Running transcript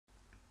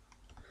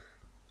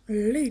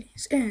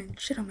Ladies and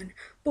gentlemen,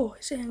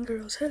 boys and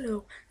girls,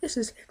 hello. This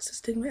is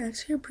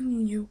XTheStigmaX here,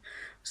 bringing you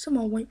some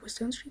of White West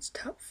Down Street's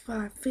top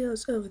 5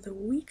 fails of the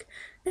week.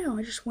 Now,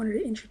 I just wanted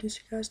to introduce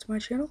you guys to my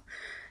channel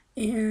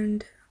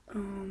and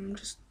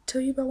just tell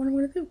you about what I'm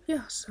going to do.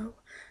 Yeah, so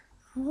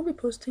I'll be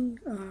posting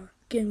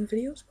gaming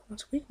videos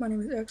once a week. My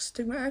name is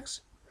XTheStigmaX,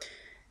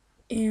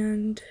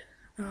 and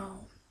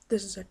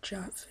this is a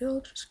giant fail.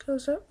 Just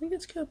goes up and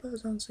gets killed by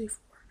his own C4.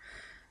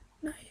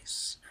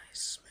 Nice,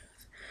 smooth.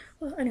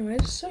 Well,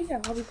 anyways, so yeah,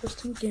 I'll be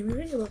posting a gaming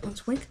video about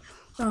once a week.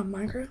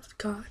 Minecraft,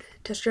 COD,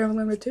 Test Drive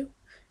Unlimited 2.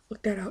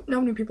 Look that out.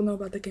 Not many people know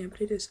about the game,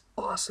 but it is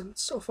awesome.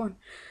 It's so fun.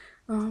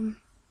 Yeah,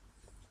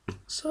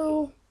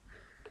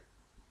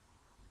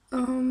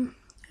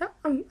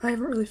 I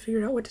haven't really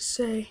figured out what to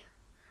say.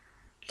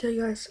 Tell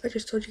you guys, I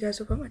just told you guys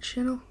about my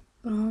channel.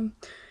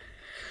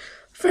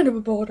 Friend of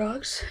a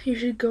Bulldogs. You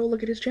should go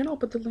look at his channel. I'll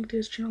put the link to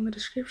his channel in the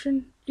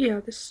description.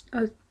 Yeah,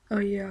 oh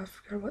yeah, I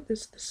forgot about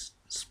this. This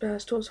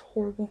spaz tool is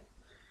horrible.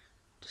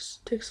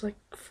 Just takes like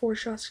 4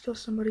 shots to kill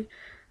somebody.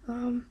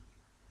 So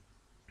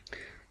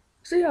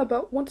yeah,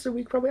 about once a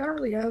week probably. I don't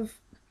really have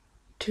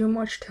too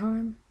much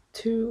time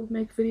to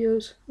make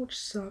videos, which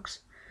sucks.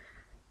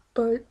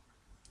 But,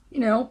 you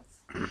know,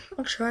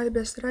 I'll try the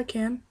best that I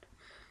can.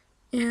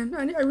 And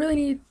I really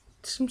need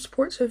some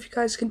support, so if you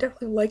guys can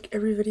definitely like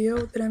every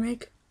video that I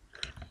make.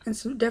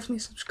 And definitely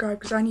subscribe,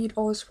 because I need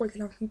all the support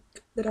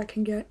that I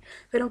can get.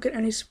 If I don't get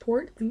any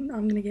support, then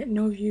I'm going to get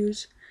no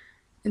views.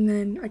 And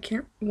then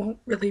won't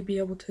really be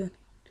able to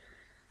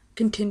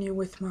continue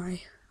with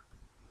my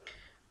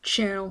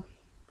channel,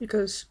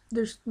 because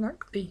there's not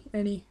really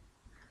any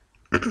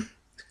excuse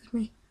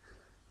me,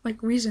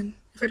 like reason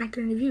if I don't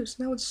get any views.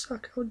 And that would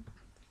suck. I would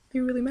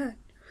be really mad.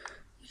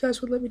 You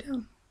guys would let me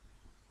down.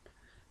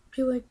 It'd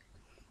be like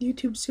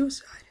YouTube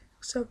suicide,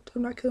 except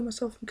I'm not killing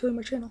myself, I'm killing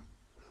my channel.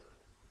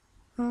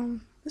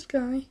 This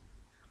guy,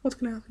 what's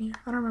gonna happen here?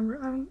 I don't remember.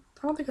 I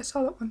don't think I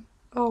saw that one.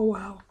 Oh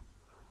wow.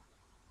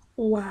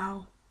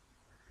 Wow.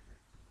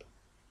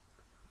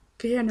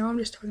 Okay, yeah, now I'm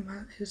just talking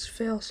about his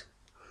fails.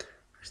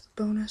 There's the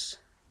bonus.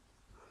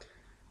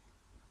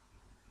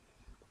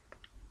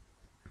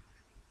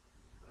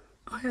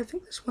 Oh yeah, I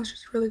think this one's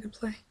just a really good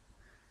play.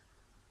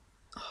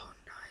 Oh,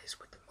 nice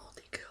with the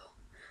multi-kill.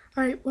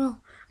 Alright,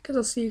 well, I guess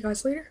I'll see you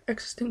guys later.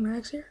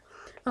 XTheStigmaX here.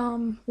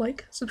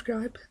 Like,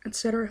 subscribe,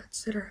 etc.,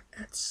 etc.,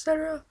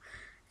 etc.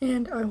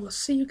 And I will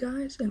see you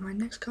guys in my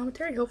next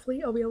commentary.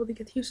 Hopefully, I'll be able to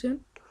get to you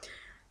soon.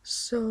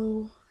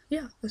 So,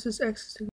 yeah, this is XTheStigmaX.